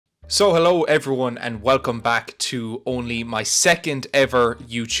So hello everyone and welcome back to only my second ever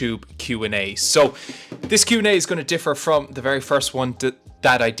YouTube Q&A. So this Q&A is going to differ from the very first one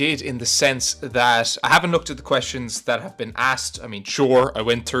that I did in the sense that I haven't looked at the questions that have been asked. I mean, sure, I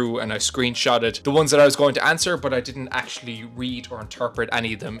went through and I screenshotted the ones that I was going to answer, but I didn't actually read or interpret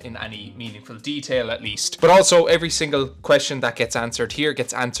any of them in any meaningful detail at least. But also every single question that gets answered here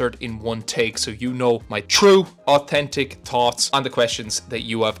gets answered in one take, so you know my true, authentic thoughts on the questions that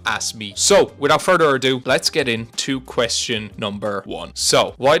you have asked me. So without further ado, let's get into question number one.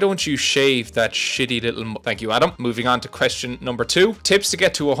 So why don't you shave that shitty little... Thank you, Adam. Moving on to question number two. Tips to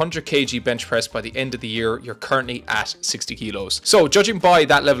get to 100 kg bench press by the end of the year. You're currently at 60 kilos. So judging by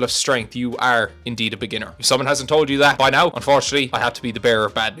that level of strength, you are indeed a beginner. If someone hasn't told you that by now, unfortunately, I have to be the bearer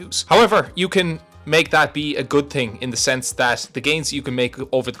of bad news. However, you can make that be a good thing in the sense that the gains you can make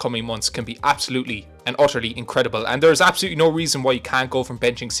over the coming months can be absolutely and utterly incredible, and there's absolutely no reason why you can't go from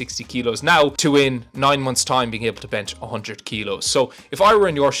benching 60 kilos now to in 9 months time being able to bench 100 kilos. So if I were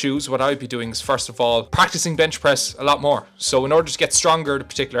in your shoes, what I would be doing is first of all practicing bench press a lot more. So in order to get stronger at a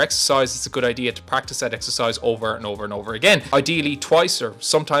particular exercise, it's a good idea to practice that exercise over and over and over again, ideally twice or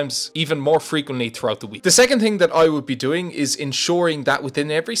sometimes even more frequently throughout the week. The second thing that I would be doing is ensuring that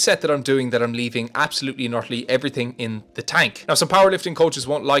within every set that I'm doing, that I'm leaving absolutely and utterly everything in the tank. Now some powerlifting coaches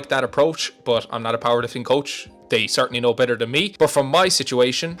won't like that approach, but I'm not a powerlifting coach. They certainly know better than me. But from my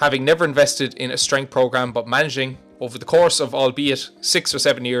situation, having never invested in a strength program but managing over the course of albeit 6 or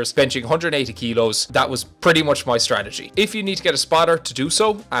 7 years benching 180 kilos, that was pretty much my strategy. If you need to get a spotter to do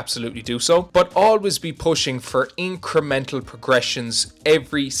so, absolutely do so, but always be pushing for incremental progressions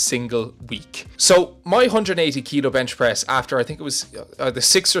every single week. So my 180 kilo bench press after I think it was the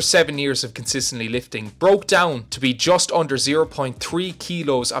 6 or 7 years of consistently lifting broke down to be just under 0.3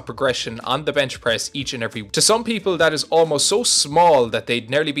 kilos of progression on the bench press each and every week. To some people that is almost so small that they'd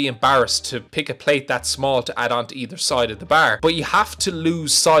nearly be embarrassed to pick a plate that small to add on to either side of the bar. But you have to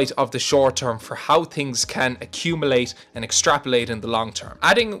lose sight of the short term for how things can accumulate and extrapolate in the long term.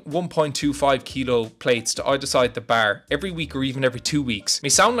 Adding 1.25 kilo plates to either side of the bar every week or even every 2 weeks may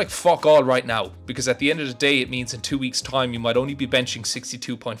sound like fuck all right now, because at the end of the day it means in 2 weeks time you might only be benching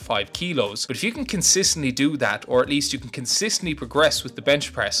 62.5 kilos. But if you can consistently do that, or at least you can consistently progress with the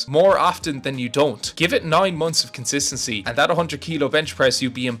bench press more often than you don't, give it 9 months of consistency and that 100 kilo bench press,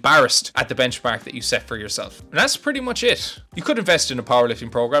 you'd be embarrassed at the benchmark that you set for yourself. And that's pretty much it. You could invest in a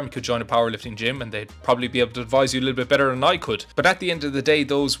powerlifting program, you could join a powerlifting gym and they'd probably be able to advise you a little bit better than I could. But at the end of the day,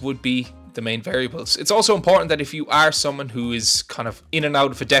 those would be the main variables. It's also important that if you are someone who is kind of in and out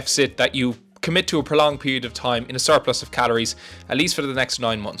of a deficit, that you commit to a prolonged period of time in a surplus of calories, at least for the next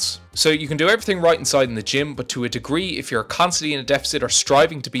 9 months. So you can do everything right inside in the gym, but to a degree, if you're constantly in a deficit or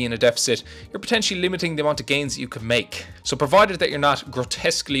striving to be in a deficit, you're potentially limiting the amount of gains that you can make. So provided that you're not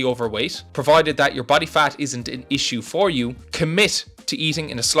grotesquely overweight, provided that your body fat isn't an issue for you, commit to eating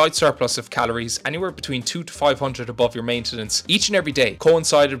in a slight surplus of calories, anywhere between 200 to 500 above your maintenance each and every day,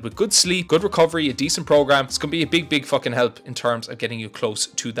 coincided with good sleep, good recovery, a decent program. It's gonna be a big fucking help in terms of getting you close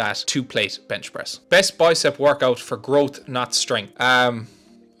to that 2-plate bench press. Best bicep workout for growth, not strength.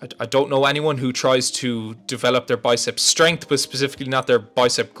 I don't know anyone who tries to develop their bicep strength, but specifically not their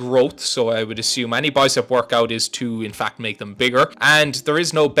bicep growth. So I would assume any bicep workout is to, in fact, make them bigger. And there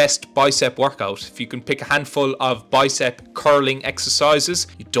is no best bicep workout. If you can pick a handful of bicep curling exercises,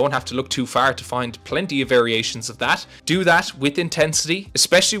 you don't have to look too far to find plenty of variations of that. Do that with intensity,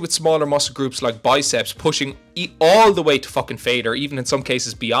 especially with smaller muscle groups like biceps, pushing all the way to fucking failure, even in some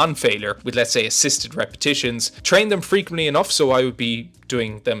cases beyond failure, with let's say assisted repetitions. Train them frequently enough, so I would be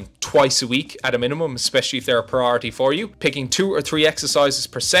doing them twice a week at a minimum, especially if they're a priority for you. Picking 2 or 3 exercises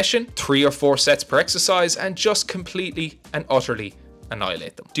per session, 3 or 4 sets per exercise, and just completely and utterly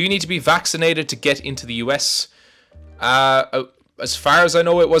annihilate them. Do you need to be vaccinated to get into the US? As far as I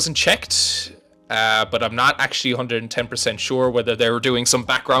know, it wasn't checked. But I'm not actually 110% sure whether they were doing some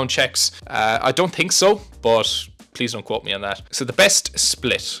background checks. I don't think so, but please don't quote me on that. So the best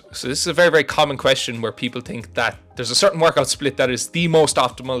split. So this is a very common question where people think that there's a certain workout split that is the most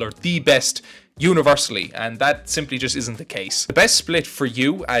optimal or the best universally, and that simply just isn't the case. The best split for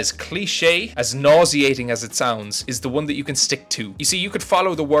you, as cliche, as nauseating as it sounds, is the one that you can stick to. You see, you could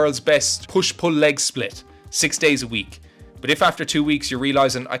follow the world's best push-pull leg split 6 days a week. But if after 2 weeks you're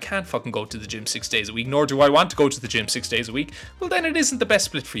realizing I can't fucking go to the gym 6 days a week, nor do I want to go to the gym 6 days a week, well then it isn't the best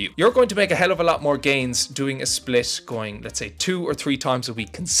split for you. You're going to make a hell of a lot more gains doing a split going, let's say 2 or 3 times a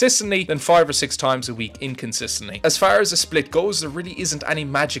week consistently than 5 or 6 times a week inconsistently. As far as a split goes, there really isn't any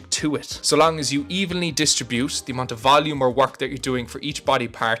magic to it. So long as you evenly distribute the amount of volume or work that you're doing for each body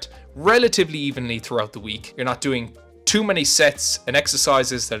part relatively evenly throughout the week, you're not doing too many sets and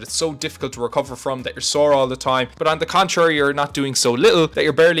exercises that it's so difficult to recover from that you're sore all the time, but on the contrary, you're not doing so little that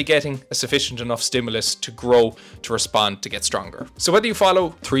you're barely getting a sufficient enough stimulus to grow, to respond, to get stronger. So whether you follow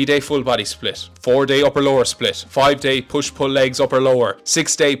 3-day full body split, 4-day upper lower split, 5-day push pull legs upper lower,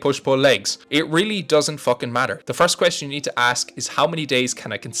 6-day push pull legs, it really doesn't fucking matter. The first question you need to ask is, how many days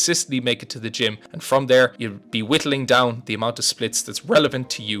can I consistently make it to the gym? And from there, you'll be whittling down the amount of splits that's relevant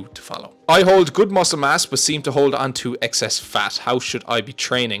to you to follow. I hold good muscle mass but seem to hold on to excess fat. How should I be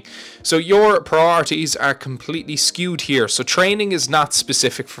training? So your priorities are completely skewed here. So training is not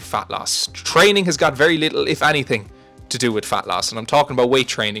specific for fat loss. Training has got very little, if anything, to do with fat loss, and I'm talking about weight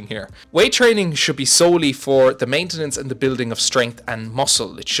training here. Weight training should be solely for the maintenance and the building of strength and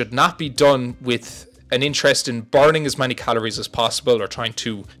muscle. It should not be done with an interest in burning as many calories as possible or trying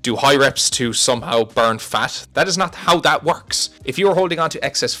to do high reps to somehow burn fat. That is not how that works. If you are holding on to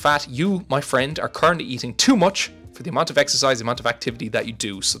excess fat, you, my friend, are currently eating too much for the amount of exercise, the amount of activity that you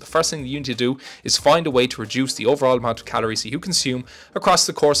do. So the first thing that you need to do is find a way to reduce the overall amount of calories that you consume across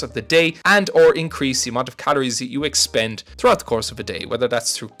the course of the day, and or increase the amount of calories that you expend throughout the course of a day, whether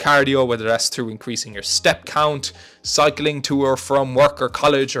that's through cardio, whether that's through increasing your step count, cycling to or from work or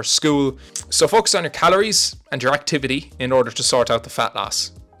college or school. So focus on your calories and your activity in order to sort out the fat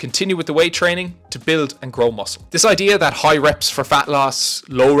loss. Continue with the weight training to build and grow muscle. This idea that high reps for fat loss,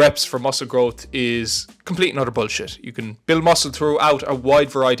 low reps for muscle growth is complete and utter bullshit. You can build muscle throughout a wide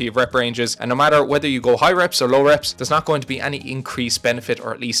variety of rep ranges, and no matter whether you go high reps or low reps, there's not going to be any increased benefit,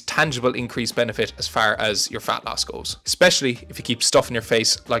 or at least tangible increased benefit, as far as your fat loss goes, especially if you keep stuffing your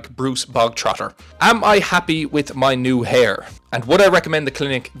face like Bruce Bogtrotter. Am I happy with my new hair? And would I recommend the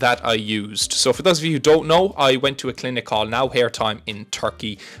clinic that I used? So for those of you who don't know, I went to a clinic called Now Hair Time in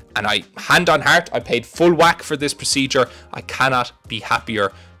Turkey, and I, hand on heart, I paid full whack for this procedure. I cannot be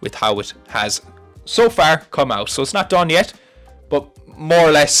happier with how it has so far come out. So it's not done yet, but more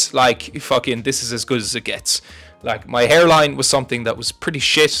or less, like, fucking, this is as good as it gets. Like, my hairline was something that was pretty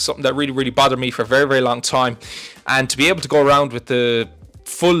shit, something that really, really bothered me for a very, very long time. And to be able to go around with the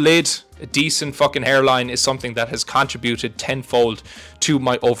full lid, a decent fucking hairline, is something that has contributed tenfold to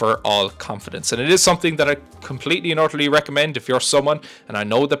my overall confidence. And it is something that I completely and utterly recommend if you're someone, and I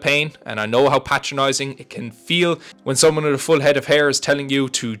know the pain and I know how patronizing it can feel when someone with a full head of hair is telling you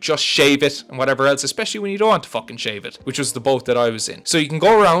to just shave it and whatever else, especially when you don't want to fucking shave it, which was the boat that I was in. So you can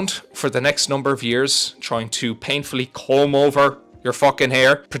go around for the next number of years trying to painfully comb over your fucking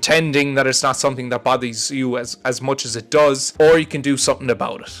hair, pretending that it's not something that bothers you as much as it does, or you can do something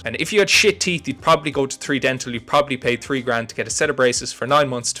about it. And if you had shit teeth, you'd probably go to 3 Dental. You'd probably pay $3 to get a set of braces for 9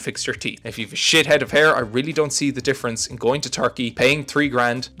 months to fix your teeth. If you have a shit head of hair, I really don't see the difference in going to Turkey, paying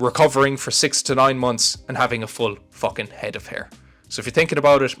 $3, recovering for 6 to 9 months, and having a full fucking head of hair. So if you're thinking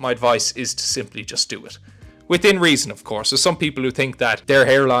about it, my advice is to simply just do it. Within reason, of course. There's some people who think that their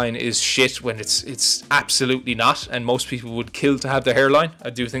hairline is shit when it's absolutely not, and most people would kill to have their hairline. I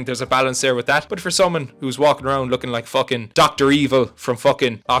do think there's a balance there with that. But for someone who's walking around looking like fucking Dr. Evil from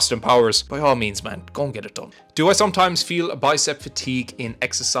fucking Austin Powers, by all means, man, go and get it done. Do I sometimes feel a bicep fatigue in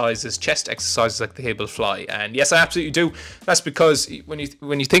exercises, chest exercises like the cable fly? And yes, I absolutely do. That's because when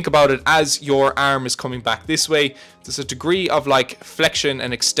you think about it, as your arm is coming back this way, there's a degree of like flexion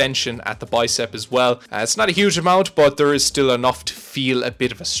and extension at the bicep as well. It's not a huge amount, but there is still enough to feel a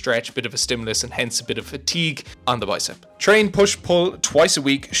bit of a stretch, a bit of a stimulus, and hence a bit of fatigue on the bicep. Train push-pull twice a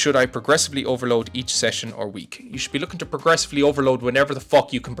week. Should I progressively overload each session or week? You should be looking to progressively overload whenever the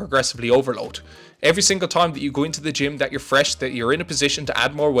fuck you can progressively overload. Every single time that you go into the gym, that you're fresh, that you're in a position to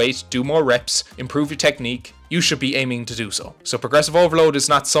add more weight, do more reps, improve your technique, you should be aiming to do so. So progressive overload is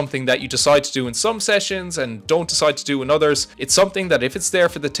not something that you decide to do in some sessions and don't decide to do in others. It's something that if it's there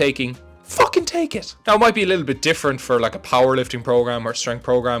for the taking, fucking take it. Now, it might be a little bit different for like a powerlifting program or strength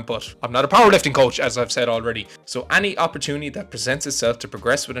program, but I'm not a powerlifting coach, as I've said already. So any opportunity that presents itself to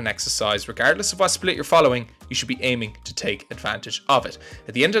progress with an exercise, regardless of what split you're following, you should be aiming to take advantage of it.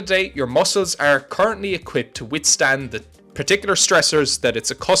 At the end of the day, your muscles are currently equipped to withstand the particular stressors that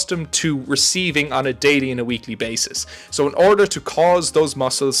it's accustomed to receiving on a daily and a weekly basis. So in order to cause those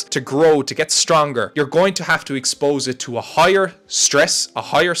muscles to grow, to get stronger, you're going to have to expose it to a higher stress, a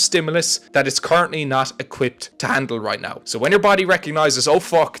higher stimulus that it's currently not equipped to handle right now. So when your body recognizes, oh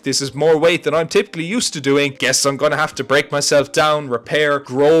fuck, this is more weight than I'm typically used to doing, guess I'm gonna have to break myself down, repair,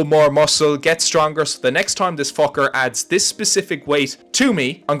 grow more muscle, get stronger, so the next time this fucker adds this specific weight to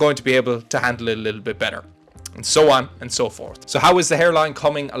me, I'm going to be able to handle it a little bit better. And so on and so forth. So how is the hairline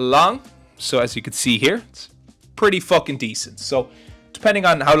coming along? So as you can see here, it's pretty fucking decent. So depending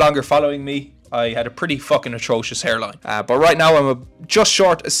on how long you're following me, I had a pretty fucking atrocious hairline. But right now I'm just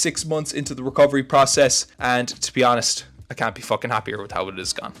short of 6 months into the recovery process, and to be honest, I can't be fucking happier with how it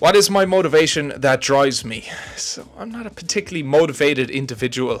has gone. What is my motivation that drives me? So I'm not a particularly motivated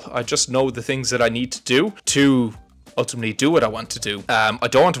individual. I just know the things that I need to do to ultimately do what I want to do. I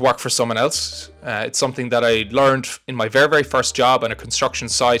don't want to work for someone else. It's something that I learned in my very first job on a construction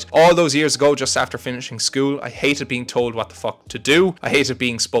site all those years ago, just after finishing school. I hated being told what the fuck to do. I hated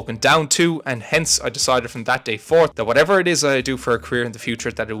being spoken down to, and hence I decided from that day forth that whatever it is that I do for a career in the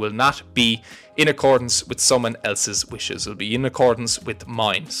future, that it will not be in accordance with someone else's wishes. It'll be in accordance with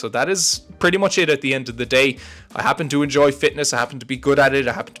mine. So that is pretty much it at the end of the day. I happen to enjoy fitness. I happen to be good at it.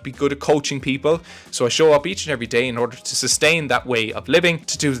 I happen to be good at coaching people. So I show up each and every day in order to sustain that way of living,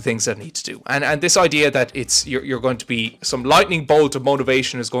 to do the things that I need to do. And this idea that you're going to be some lightning bolt of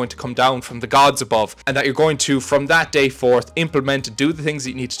motivation is going to come down from the gods above, and that you're going to, from that day forth, implement and do the things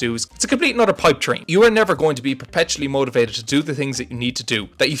that you need to do, it's a complete and utter pipe dream. You are never going to be perpetually motivated to do the things that you need to do,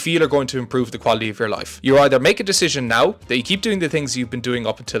 that you feel are going to improve the quality of your life. You either make a decision now that you keep doing the things you've been doing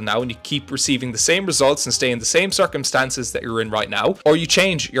up until now, and you keep receiving the same results and stay in the same circumstances that you're in right now, or you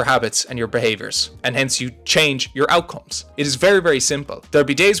change your habits and your behaviors, and hence you change your outcomes. It is very simple. There'll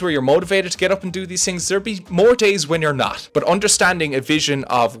be days where you're motivated to get up and do these things. There'll be more days when you're not. But understanding a vision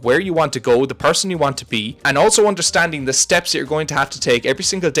of where you want to go, the person you want to be, and also understanding the steps that you're going to have to take every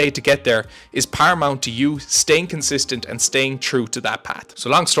single day to get there is paramount to you staying consistent and staying true to that path. So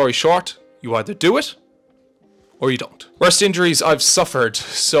long story short, you either do it or you don't. Worst injuries I've suffered.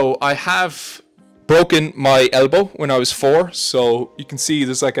 So I have broken my elbow when I was 4. So you can see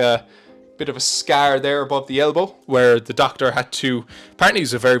there's like a bit of a scar there above the elbow where the doctor had to, apparently it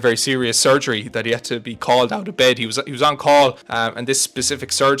was a very serious surgery that he had to be called out of bed. He was on call, and this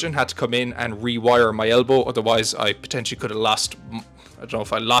specific surgeon had to come in and rewire my elbow. Otherwise I potentially could have lost, I don't know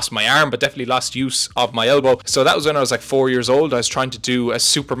if I lost my arm, but definitely lost use of my elbow. So that was when I was like 4 years old. I was trying to do a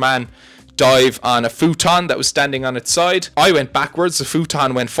Superman dive on a futon that was standing on its side. I went backwards, the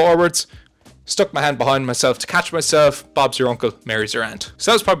futon went forwards, stuck my hand behind myself to catch myself. Bob's your uncle, Mary's your aunt. So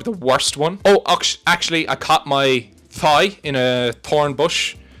that was probably the worst one. Oh, actually, I caught my thigh in a thorn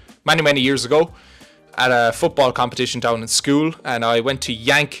bush many years ago at a football competition down in school, and I went to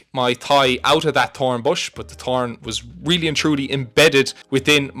yank my thigh out of that thorn bush, but the thorn was really and truly embedded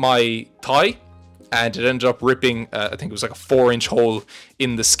within my thigh, and it ended up ripping, I think it was like a 4-inch hole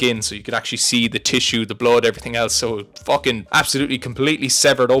in the skin, so you could actually see the tissue, the blood, everything else. So it fucking absolutely completely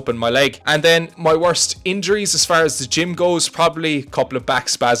severed open my leg. And then my worst injuries as far as the gym goes, probably a couple of back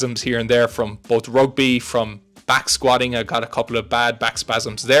spasms here and there from both rugby, from back squatting. I got a couple of bad back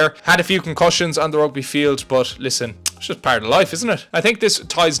spasms there. Had a few concussions on the rugby field, but listen, it's just part of life, isn't it? I think this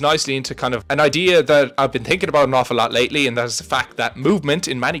ties nicely into kind of an idea that I've been thinking about an awful lot lately, and that is the fact that movement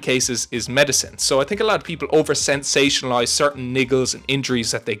in many cases is medicine. So I think a lot of people over sensationalize certain niggles and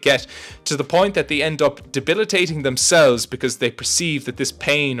injuries that they get to the point that they end up debilitating themselves because they perceive that this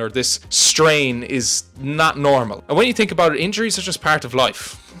pain or this strain is not normal. And when you think about it, injuries are just part of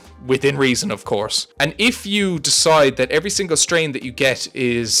life. Within reason, of course. And if you decide that every single strain that you get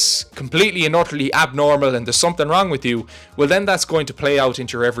is completely and utterly abnormal and there's something wrong with you, well then that's going to play out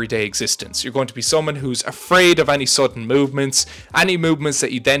into your everyday existence. You're going to be someone who's afraid of any sudden movements. Any movements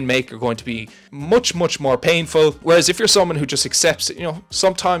that you then make are going to be much more painful. Whereas if you're someone who just accepts it, you know,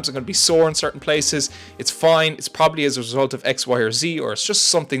 sometimes I'm going to be sore in certain places, it's fine, it's probably as a result of X, Y, or Z, or it's just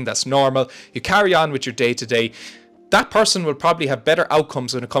something that's normal. You carry on with your day-to-day. That person will probably have better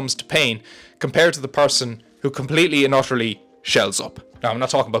outcomes when it comes to pain compared to the person who completely and utterly shells up. Now, I'm not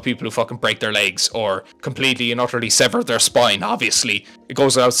talking about people who fucking break their legs or completely and utterly sever their spine. Obviously, it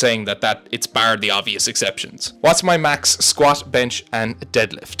goes without saying that it's barred the obvious exceptions. What's my max squat, bench, and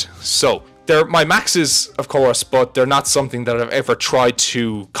deadlift? So, they're my maxes, of course, but they're not something that I've ever tried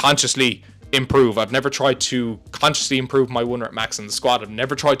to consciously improve. I've never tried to consciously improve my 1 rep max on the squat. I've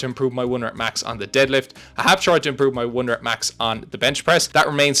never tried to improve my 1 rep max on the deadlift. I have tried to improve my 1 rep max on the bench press. That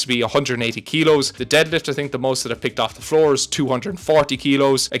remains to be 180 kilos. The deadlift, I think the most that I've picked off the floor is 240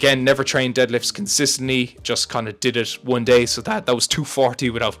 kilos. Again, never trained deadlifts consistently, just kind of did it one day. So that was 240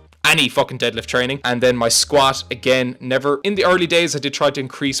 without any fucking deadlift training. And then my squat, again, never, in the early days I did try to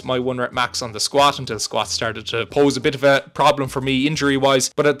increase my 1 rep max on the squat until squat started to pose a bit of a problem for me injury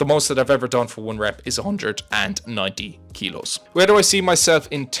wise, but at the most that I've ever done for 1 rep is 190 kilos. Where do I see myself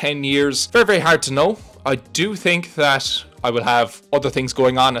in 10 years? Very hard to know. I do think that I will have other things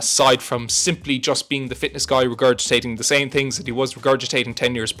going on aside from simply just being the fitness guy regurgitating the same things that he was regurgitating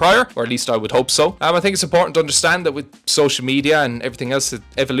 10 years prior, or at least I would hope so. I think it's important to understand that with social media and everything else, that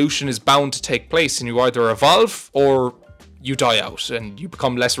evolution is bound to take place, and you either evolve or you die out and you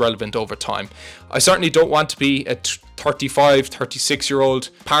become less relevant over time. I certainly don't want to be a 35, 36-year-old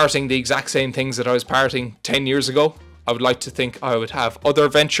parroting the exact same things that I was parroting 10 years ago. I would like to think I would have other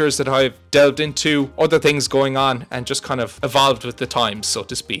ventures that I've delved into, other things going on, and just kind of evolved with the times, so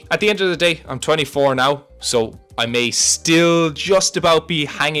to speak. At the end of the day, I'm 24 now, so I may still just about be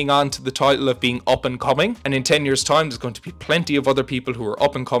hanging on to the title of being up and coming. And in 10 years' time, there's going to be plenty of other people who are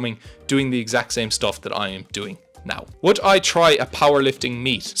up and coming doing the exact same stuff that I am doing now. Would I try a powerlifting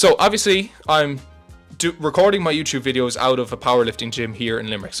meet? So obviously, I'm recording my YouTube videos out of a powerlifting gym here in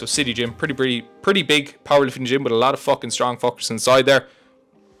Limerick. So City Gym, pretty big powerlifting gym with a lot of fucking strong fuckers inside there.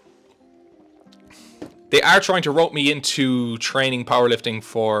 They are trying to rope me into training powerlifting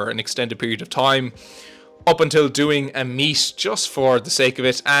for an extended period of time, up until doing a meet just for the sake of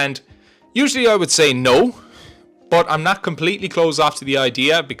it. And usually I would say no, but I'm not completely closed off to the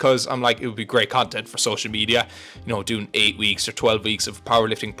idea, because I'm like, it would be great content for social media, you know, doing 8 weeks or 12 weeks of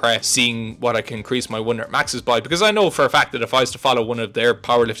powerlifting prep, seeing what I can increase my 1 rep maxes by, because I know for a fact that if I was to follow one of their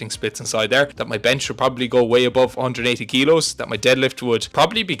powerlifting splits inside there, that my bench would probably go way above 180 kilos, that my deadlift would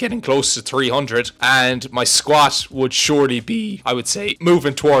probably be getting close to 300, and my squat would surely be, I would say,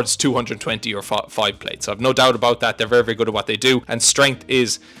 moving towards 220 or 5 plates. I have no doubt about that. They're very, very good at what they do, and strength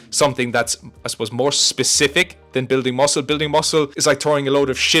is something that's, I suppose, more specific than building muscle. Building muscle is like throwing a load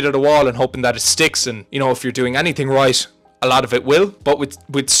of shit at a wall and hoping that it sticks, and you know, if you're doing anything right, a lot of it will. But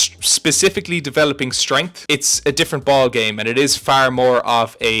with specifically developing strength, it's a different ball game, and it is far more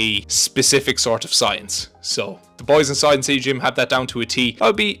of a specific sort of science. So the boys inside in City Gym have that down to a T.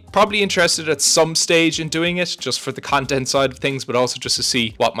 I'll be probably interested at some stage in doing it, just for the content side of things, but also just to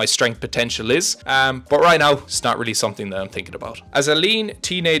see what my strength potential is. But right now, it's not really something that I'm thinking about. As a lean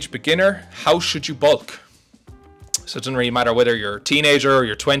teenage beginner, how should you bulk? So it doesn't really matter whether you're a teenager, or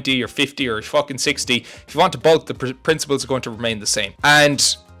you're 20, you're 50, or you're fucking 60. If you want to bulk, the principles are going to remain the same.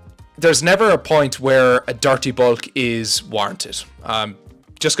 And there's never a point where a dirty bulk is warranted.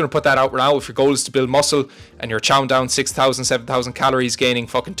 Just going to put that out now. If your goal is to build muscle and you're chowing down 6,000, 7,000 calories, gaining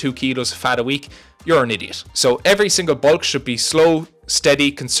fucking 2 kilos of fat a week, you're an idiot. So every single bulk should be slow,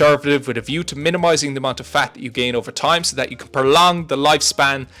 steady, conservative, with a view to minimizing the amount of fat that you gain over time, so that you can prolong the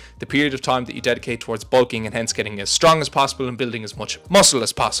lifespan, the period of time that you dedicate towards bulking, and hence getting as strong as possible and building as much muscle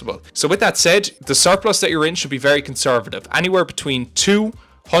as possible. So with that said, the surplus that you're in should be very conservative, anywhere between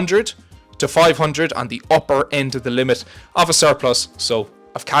 200 to 500 on the upper end of the limit of a surplus, so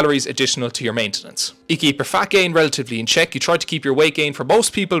of calories additional to your maintenance. You keep your fat gain relatively in check. You try to keep your weight gain for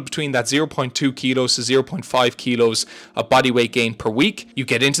most people between that 0.2 kilos to 0.5 kilos of body weight gain per week. You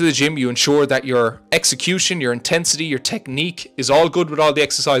get into the gym, you ensure that your execution, your intensity, your technique is all good with all the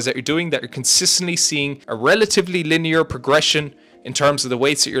exercise that you're doing, that you're consistently seeing a relatively linear progression in terms of the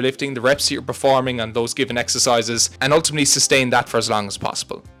weights that you're lifting, the reps that you're performing on those given exercises, and ultimately sustain that for as long as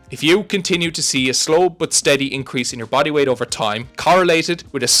possible. If you continue to see a slow but steady increase in your body weight over time, correlated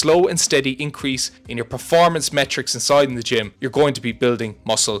with a slow and steady increase in your performance metrics inside in the gym, you're going to be building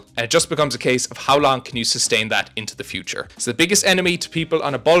muscle, and it just becomes a case of how long can you sustain that into the future. So the biggest enemy to people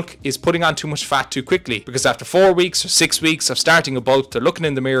on a bulk is putting on too much fat too quickly, because after 4 weeks or 6 weeks of starting a bulk, they're looking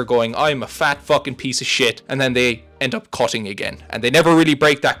in the mirror going, I'm a fat fucking piece of shit, and then they end up cutting again, and they never really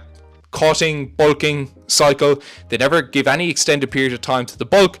break that cutting, bulking cycle. They never give any extended period of time to the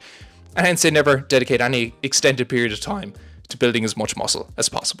bulk, and hence they never dedicate any extended period of time to building as much muscle as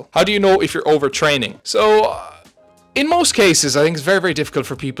possible. How do you know if you're overtraining? So in most cases, I think it's very, very difficult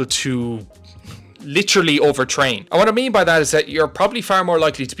for people to literally overtrain. And what I mean by that is that you're probably far more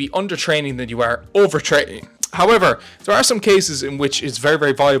likely to be undertraining than you are overtraining. However, there are some cases in which it's very,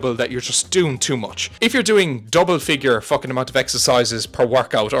 very viable that you're just doing too much. If you're doing double figure fucking amount of exercises per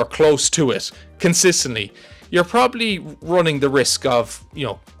workout or close to it consistently, you're probably running the risk of, you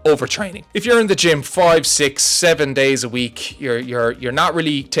know, overtraining. If you're in the gym 5, 6, 7 days a week, you're not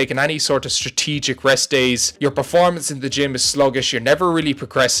really taking any sort of strategic rest days. Your performance in the gym is sluggish. You're never really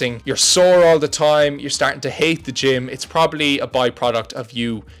progressing. You're sore all the time. You're starting to hate the gym. It's probably a byproduct of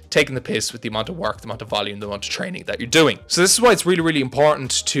you taking the piss with the amount of work, the amount of volume, the amount of training that you're doing. So this is why it's really, really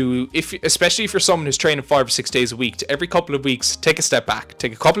important to, especially if you're someone who's training 5 or 6 days a week, to every couple of weeks, take a step back,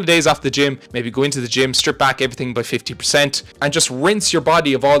 take a couple of days off the gym, maybe go into the gym, strip back everything by 50%, and just rinse your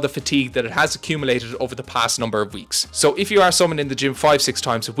body of all the fatigue that it has accumulated over the past number of weeks. So if you are someone in the gym 5, 6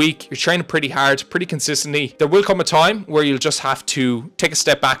 times a week, you're training pretty hard, pretty consistently, there will come a time where you'll just have to take a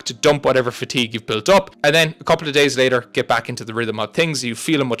step back to dump whatever fatigue you've built up, and then a couple of days later, get back into the rhythm of things. You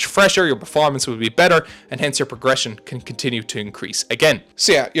feel much fresher, your performance will be better, and hence your progression can continue to increase again.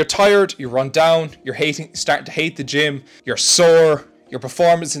 So yeah, you're tired, you're run down, you're starting to hate the gym, you're sore, your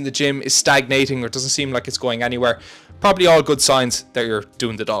performance in the gym is stagnating or doesn't seem like it's going anywhere. Probably all good signs that you're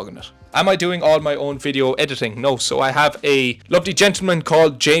doing the dog in it. Am I doing all my own video editing? No. So I have a lovely gentleman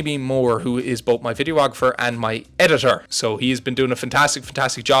called Jamie Moore, who is both my videographer and my editor. So he has been doing a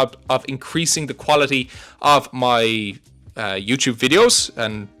fantastic job of increasing the quality of my YouTube videos,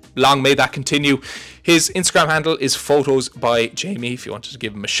 and long may that continue. His Instagram handle is photos by Jamie if you wanted to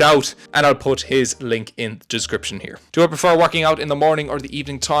give him a shout, and I'll put his link in the description here. Do I prefer working out in the morning or the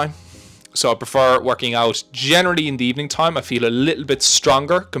evening time? So I prefer working out generally in the evening time. I feel a little bit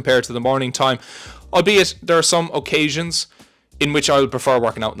stronger compared to the morning time, albeit there are some occasions in which I would prefer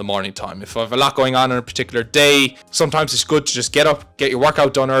working out in the morning time. If I have a lot going on a particular day, sometimes it's good to just get up, get your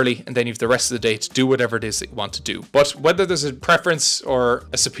workout done early, and then you have the rest of the day to do whatever it is that you want to do. But whether there's a preference or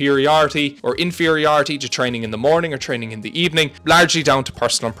a superiority or inferiority to training in the morning or training in the evening, largely down to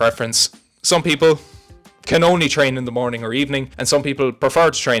personal preference. Some people can only train in the morning or evening, and some people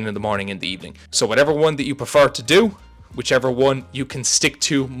prefer to train in the morning and the evening. So whatever one that you prefer to do, whichever one you can stick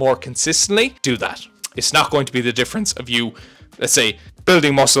to more consistently, do that. It's not going to be the difference of you, let's say,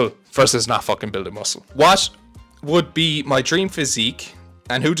 building muscle versus not fucking building muscle. What would be my dream physique,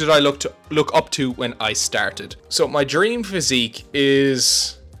 and who did I look up to when I started? So my dream physique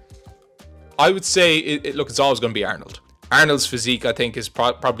is, I would say, look, it's always going to be Arnold. Arnold's physique, I think, is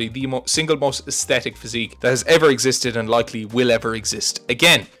probably the single most aesthetic physique that has ever existed and likely will ever exist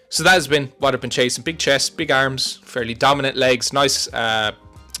again. So that has been what I've been chasing. Big chest, big arms, fairly dominant legs, nice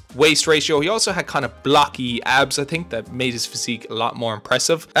waist ratio. He also had kind of blocky abs, I think, that made his physique a lot more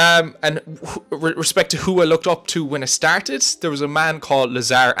impressive. And with respect to who I looked up to when I started, there was a man called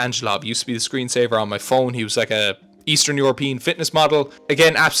Lazar Angelov. He used to be the screensaver on my phone. He was like a Eastern European fitness model.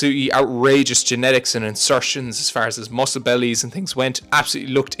 Again, absolutely outrageous genetics and insertions as far as his muscle bellies and things went.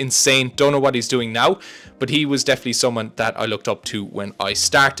 Absolutely looked insane. Don't know what he's doing now, but he was definitely someone that I looked up to when I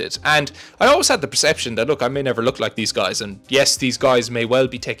started. And I always had the perception that, look, I may never look like these guys. And yes, these guys may well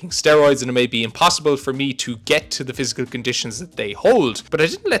be taking steroids and it may be impossible for me to get to the physical conditions that they hold. But I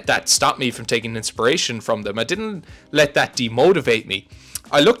didn't let that stop me from taking inspiration from them. I didn't let that demotivate me.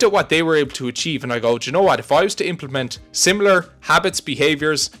 I looked at what they were able to achieve and I go, do you know what? If I was to implement similar habits,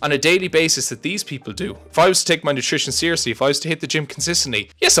 behaviors on a daily basis that these people do, if I was to take my nutrition seriously, if I was to hit the gym consistently,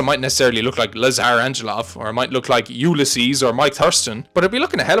 yes, I might necessarily look like Lazar Angelov, or I might look like Ulysses or Mike Thurston, but I'd be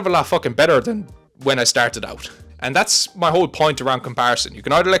looking a hell of a lot fucking better than when I started out. And that's my whole point around comparison. You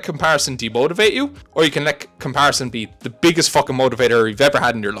can either let comparison demotivate you, or you can let comparison be the biggest fucking motivator you've ever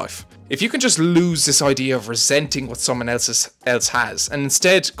had in your life. If you can just lose this idea of resenting what someone else has, and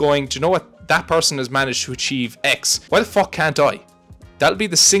instead going, do you know what? That person has managed to achieve X. Why the fuck can't I? That'll be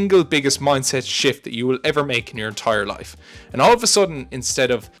the single biggest mindset shift that you will ever make in your entire life. And all of a sudden, instead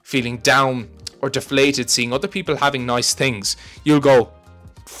of feeling down or deflated seeing other people having nice things, you'll go,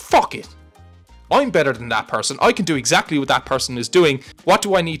 fuck it. I'm better than that person. I can do exactly what that person is doing. What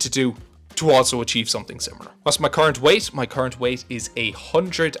do I need to do to also achieve something similar? What's my current weight? My current weight is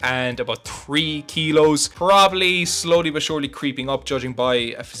 103 kilos. Probably slowly but surely creeping up, judging by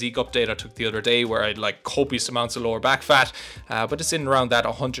a physique update I took the other day where I had like copious amounts of lower back fat. But it's in around that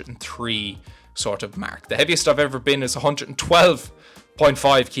 103 sort of mark. The heaviest I've ever been is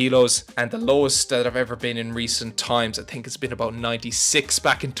 112.5 kilos, and the lowest that I've ever been in recent times, I think it's been about 96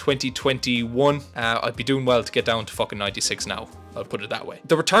 back in 2021. I'd be doing well to get down to fucking 96 now. I'll put it that way.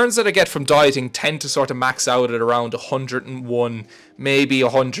 The returns that I get from dieting tend to sort of max out at around 101, maybe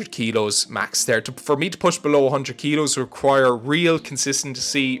 100 kilos max there. For me to push below 100 kilos would require real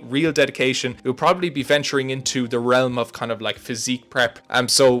consistency, real dedication. It would probably be venturing into the realm of kind of like physique prep.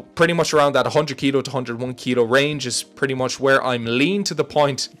 So pretty much around that 100 kilo to 101 kilo range is pretty much where I'm lean, to the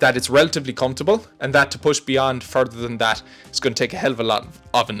point that it's relatively comfortable, and that to push beyond further than that is going to take a hell of a lot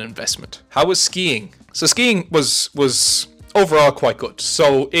of an investment. How was skiing? So skiing was overall quite good.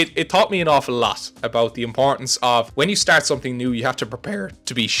 So it taught me an awful lot about the importance of, when you start something new, you have to prepare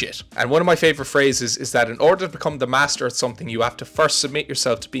to be shit. And one of my favorite phrases is that in order to become the master at something, you have to first submit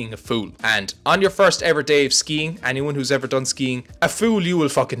yourself to being a fool. And on your first ever day of skiing, anyone who's ever done skiing, a fool you will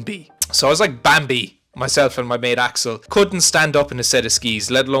fucking be. So I was like Bambi. Myself and my mate Axel couldn't stand up in a set of skis,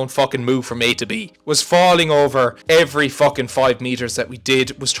 let alone fucking move from A to B. Was falling over every fucking 5 meters that we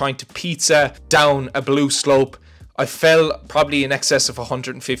did, was trying to pizza down a blue slope. I fell probably in excess of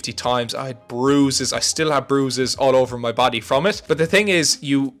 150 times. I had bruises. I still have bruises all over my body from it. But the thing is,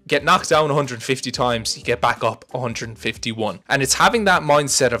 you get knocked down 150 times, you get back up 151. And it's having that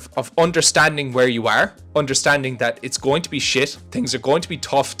mindset of understanding where you are, understanding that it's going to be shit, things are going to be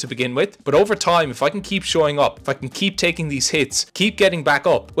tough to begin with, but over time, if I can keep showing up, if I can keep taking these hits, keep getting back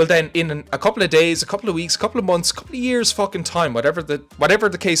up, well then in a couple of days, a couple of weeks, a couple of months, a couple of years fucking time, whatever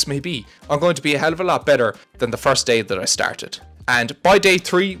the case may be, I'm going to be a hell of a lot better than the first day that I started. And by day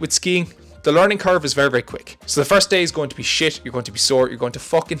 3 with skiing, the learning curve is very, very quick. So the first day is going to be shit, you're going to be sore, you're going to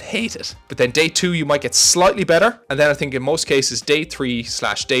fucking hate it. But then day 2, you might get slightly better. And then I think in most cases, day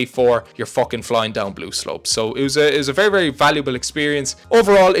 3/day 4, you're fucking flying down blue slopes. So it was a very, very valuable experience.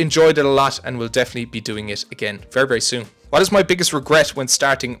 Overall, enjoyed it a lot and will definitely be doing it again very, very soon. What is my biggest regret when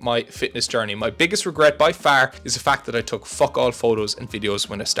starting my fitness journey? My biggest regret by far is the fact that I took fuck all photos and videos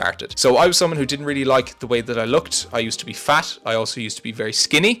when I started. So I was someone who didn't really like the way that I looked. I used to be fat. I also used to be very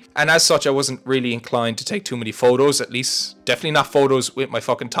skinny. And as such, I wasn't really inclined to take too many photos, at least definitely not photos with my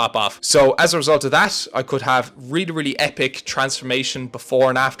fucking top off. So as a result of that, I could have really, really epic transformation before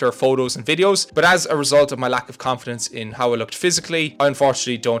and after photos and videos. But as a result of my lack of confidence in how I looked physically, I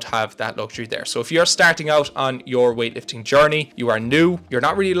unfortunately don't have that luxury there. So if you're starting out on your weightlifting journey, you are new, you're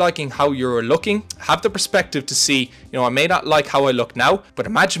not really liking how you're looking, have the perspective to see, I may not like how I look now, but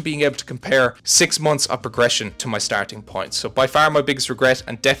imagine being able to compare 6 months of progression to my starting point. So by far my biggest regret,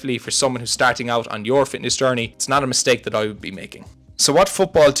 and definitely for someone who's starting out on your fitness journey, it's not a mistake that I would be making. So what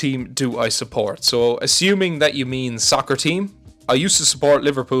football team do I support? So assuming that you mean soccer team, I used to support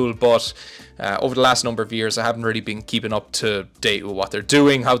Liverpool, but over the last number of years, I haven't really been keeping up to date with what they're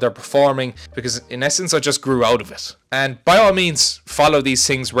doing, how they're performing, because in essence, I just grew out of it. And by all means, follow these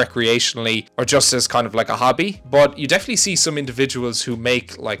things recreationally or just as kind of like a hobby. But you definitely see some individuals who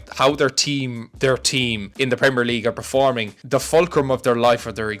make like how their team in the Premier League are performing the fulcrum of their life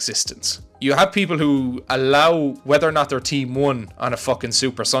or their existence. You have people who allow whether or not their team won on a fucking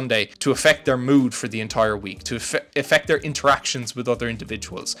Super Sunday to affect their mood for the entire week, to affect their interactions with other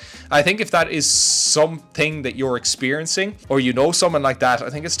individuals. I think if that is something that you're experiencing, or you know someone like that,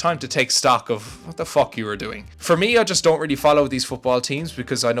 I think it's time to take stock of what the fuck you were doing. For me, I just don't really follow these football teams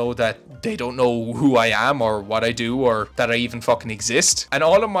because I know that they don't know who I am or what I do or that I even fucking exist. And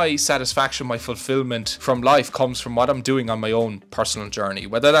all of my satisfaction, my fulfillment from life comes from what I'm doing on my own personal journey,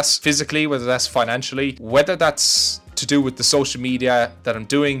 whether that's physically, whether that's financially, whether that's to do with the social media that I'm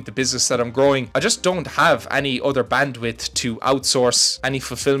doing, the business that I'm growing. I just don't have any other bandwidth to outsource any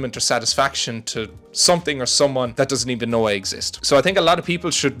fulfillment or satisfaction to something or someone that doesn't even know I exist. So I think a lot of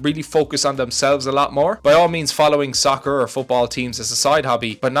people should really focus on themselves a lot more. By all means, following soccer or football teams as a side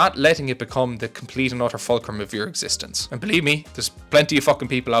hobby, but not letting it become the complete and utter fulcrum of your existence. And believe me, there's plenty of fucking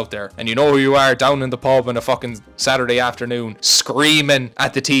people out there, and you know who you are, down in the pub on a fucking Saturday afternoon, screaming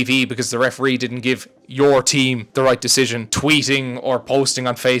at the TV because the referee didn't give your team the right decision, tweeting or posting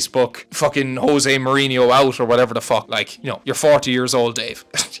on Facebook, fucking Jose Mourinho out or whatever the fuck. Like, you're 40 years old, Dave.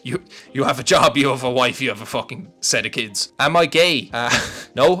 you have a job, you have a wife, you have a fucking set of kids. Am I gay?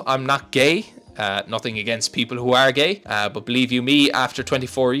 No, I'm not gay. Nothing against people who are gay, but believe you me, after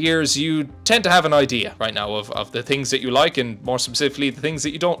 24 years, you tend to have an idea right now of the things that you like, and more specifically, the things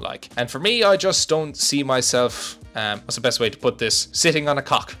that you don't like. And for me, I just don't see myself, what's the best way to put this, sitting on a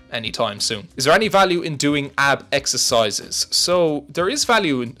cock anytime soon. Is there any value in doing ab exercises? So there is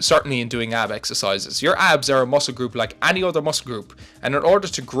value certainly in doing ab exercises. Your abs are a muscle group like any other muscle group, and in order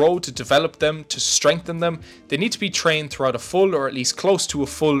to grow, to develop them, to strengthen them, they need to be trained throughout a full, or at least close to a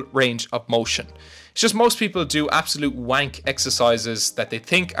full, range of motion. It's just most people do absolute wank exercises that they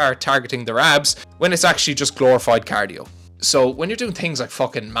think are targeting their abs when it's actually just glorified cardio. So when you're doing things like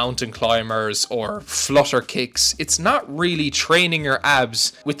fucking mountain climbers or flutter kicks, it's not really training your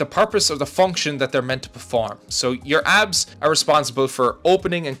abs with the purpose of the function that they're meant to perform. So your abs are responsible for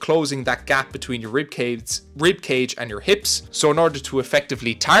opening and closing that gap between your rib cage and your hips. So in order to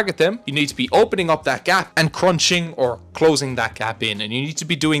effectively target them, you need to be opening up that gap and crunching or closing that gap in, and you need to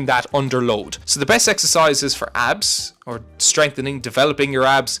be doing that under load. So the best exercises for abs or strengthening, developing your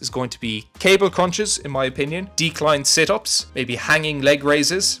abs is going to be cable crunches, in my opinion, decline sit-ups, maybe hanging leg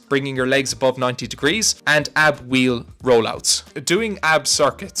raises, bringing your legs above 90 degrees, and ab wheel rollouts. Doing ab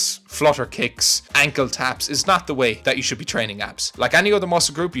circuits, flutter kicks, ankle taps is not the way that you should be training abs. Like any other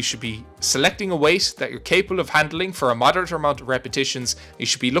muscle group, you should be selecting a weight that you're capable of handling for a moderate amount of repetitions. You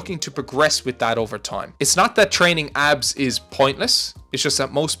should be looking to progress with that over time. It's not that training abs is pointless. It's just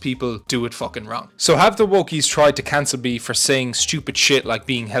that most people do it fucking wrong. So have the wokies tried to cancel me for saying stupid shit like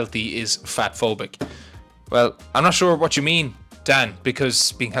being healthy is fat phobic? Well, I'm not sure what you mean, Dan,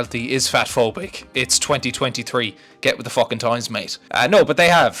 because being healthy is fat phobic. It's 2023. Get with the fucking times, mate. No, but they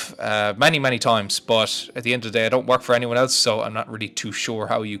have many times. But at the end of the day, I don't work for anyone else, so I'm not really too sure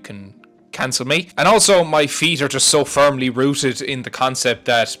how you can cancel me. And also my feet are just so firmly rooted in the concept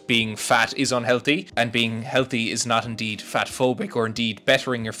that being fat is unhealthy, and being healthy is not indeed fat phobic, or indeed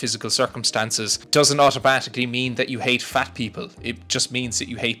bettering your physical circumstances doesn't automatically mean that you hate fat people. It just means that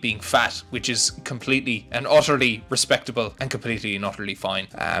you hate being fat, which is completely and utterly respectable and completely and utterly fine.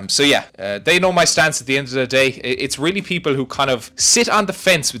 So yeah, they know my stance at the end of the day. It's really people who kind of sit on the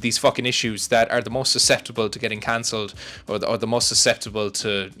fence with these fucking issues that are the most susceptible to getting cancelled, or the most susceptible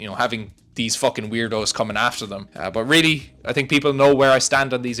to, you know, having these fucking weirdos coming after them. But really, I think people know where I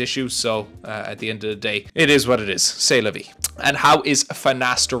stand on these issues, so at the end of the day, it is what it is. C'est la vie. And how is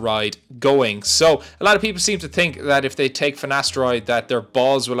finasteride going? So a lot of people seem to think that if they take finasteride that their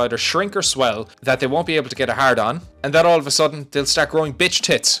balls will either shrink or swell, that they won't be able to get a hard on, and that all of a sudden they'll start growing bitch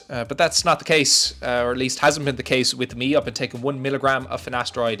tits. But that's not the case, or at least hasn't been the case with me. I've been taking 1 milligram of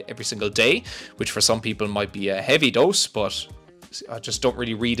finasteride every single day, which for some people might be a heavy dose, but I just don't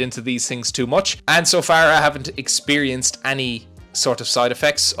really read into these things too much. And so far I haven't experienced any sort of side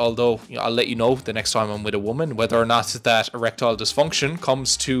effects, although, you know, I'll let you know the next time I'm with a woman whether or not that erectile dysfunction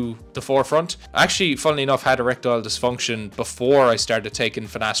comes to the forefront. I actually, funnily enough, had erectile dysfunction before I started taking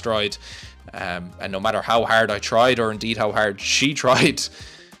finasteride, and no matter how hard I tried, or indeed how hard she tried,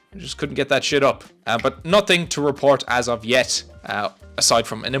 I just couldn't get that shit up. But nothing to report as of yet, aside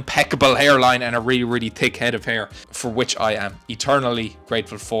from an impeccable hairline and a really, really thick head of hair, for which I am eternally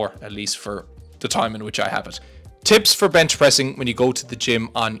grateful for, at least for the time in which I have it. Tips for bench pressing when you go to the gym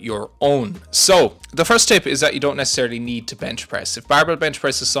on your own. So the first tip is that you don't necessarily need to bench press. If barbell bench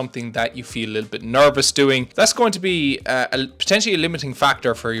press is something that you feel a little bit nervous doing, that's going to be potentially a limiting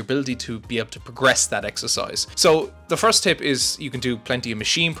factor for your ability to be able to progress that exercise. So the first tip is you can do plenty of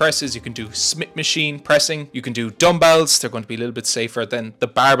machine presses, you can do Smith machine pressing, you can do dumbbells. They're going to be a little bit safer than the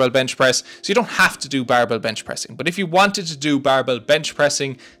barbell bench press. So you don't have to do barbell bench pressing. But if you wanted to do barbell bench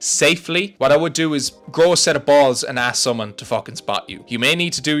pressing safely, what I would do is grow a set of balls and ask someone to fucking spot you. You may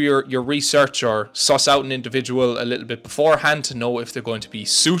need to do your research or suss out an individual a little bit beforehand to know if they're going to be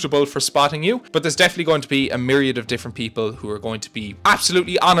suitable for spotting you, but there's definitely going to be a myriad of different people who are going to be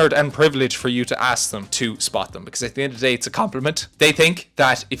absolutely honored and privileged for you to ask them to spot them, because at the end of the day, it's a compliment. They think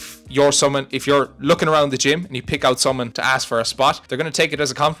that if you're looking around the gym and you pick out someone to ask for a spot, they're going to take it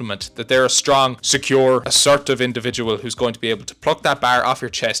as a compliment, that they're a strong, secure, assertive individual who's going to be able to pluck that bar off your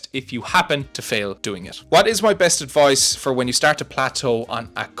chest if you happen to fail doing it. What is my best advice for when you start to plateau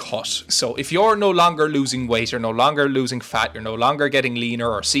on a cut? So if you're no longer losing weight, you're no longer losing fat, you're no longer getting leaner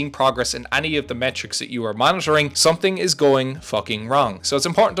or seeing progress in any of the metrics that you are monitoring, something is going fucking wrong. So it's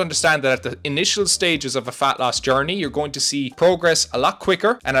important to understand that at the initial stages of a fat loss journey, you're going to see progress a lot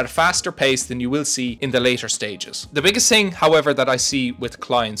quicker and at a faster pace than you will see in the later stages. The biggest thing, however, that I see with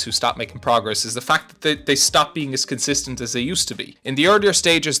clients who stop making progress is the fact that they stop being as consistent as they used to be. In the earlier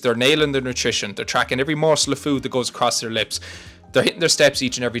stages, they're nailing their nutrition, they're tracking every morsel of food that goes across their lips, they're hitting their steps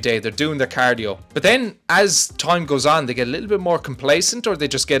each and every day, they're doing their cardio. But then as time goes on, they get a little bit more complacent, or they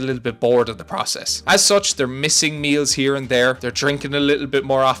just get a little bit bored of the process. As such, they're missing meals here and there, they're drinking a little bit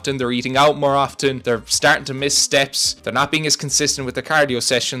more often, they're eating out more often, they're starting to miss steps, they're not being as consistent with the cardio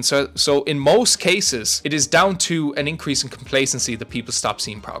session. So in most cases, it is down to an increase in complacency that people stop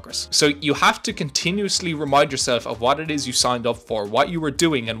seeing progress. So you have to continuously remind yourself of what it is you signed up for, what you were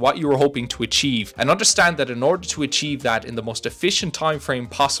doing and what you were hoping to achieve, and understand that in order to achieve that in the most efficient time frame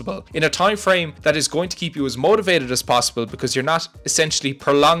possible, in a time frame that is going to keep you as motivated as possible, because you're not essentially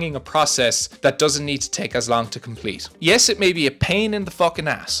prolonging a process that doesn't need to take as long to complete. Yes, it may be a pain in the fucking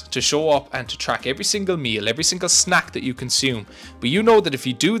ass to show up and to track every single meal, every single snack that you consume, but you know that if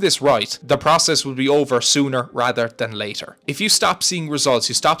you do this right, the process will be over sooner rather than later. If you stop seeing results,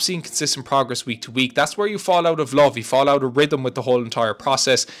 you stop seeing consistent progress week to week, that's where you fall out of love, you fall out of rhythm with the whole entire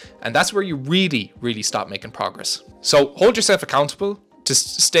process, and that's where you really stop making progress. So hold yourself accountable to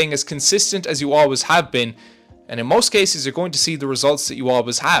staying as consistent as you always have been, and in most cases you're going to see the results that you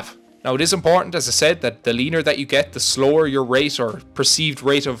always have. Now, it is important, as I said, that the leaner that you get, the slower your rate or perceived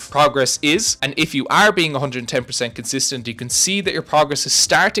rate of progress is. And if you are being 110% consistent, you can see that your progress is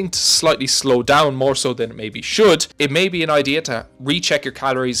starting to slightly slow down more so than it maybe should. It may be an idea to recheck your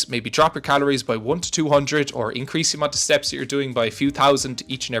calories, maybe drop your calories by 1 to 200, or increase the amount of steps that you're doing by a few thousand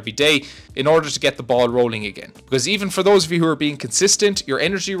each and every day in order to get the ball rolling again. Because even for those of you who are being consistent, your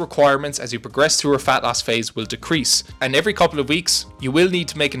energy requirements as you progress through a fat loss phase will decrease. And every couple of weeks, you will need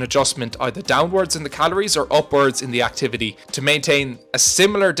to make an adjustment adjustment either downwards in the calories or upwards in the activity to maintain a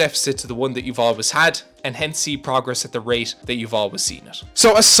similar deficit to the one that you've always had, and hence see progress at the rate that you've always seen it.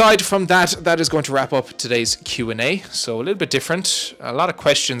 So aside from that, that is going to wrap up today's Q&A. So a little bit different, a lot of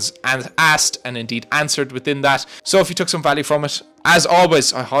questions asked and indeed answered within that. So if you took some value from it, as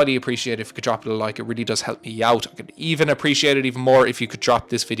always, I highly appreciate it if you could drop it a like. It really does help me out. I could even appreciate it even more if you could drop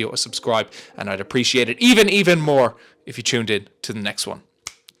this video a subscribe, and I'd appreciate it even more if you tuned in to the next one.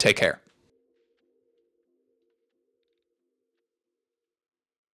 Take care.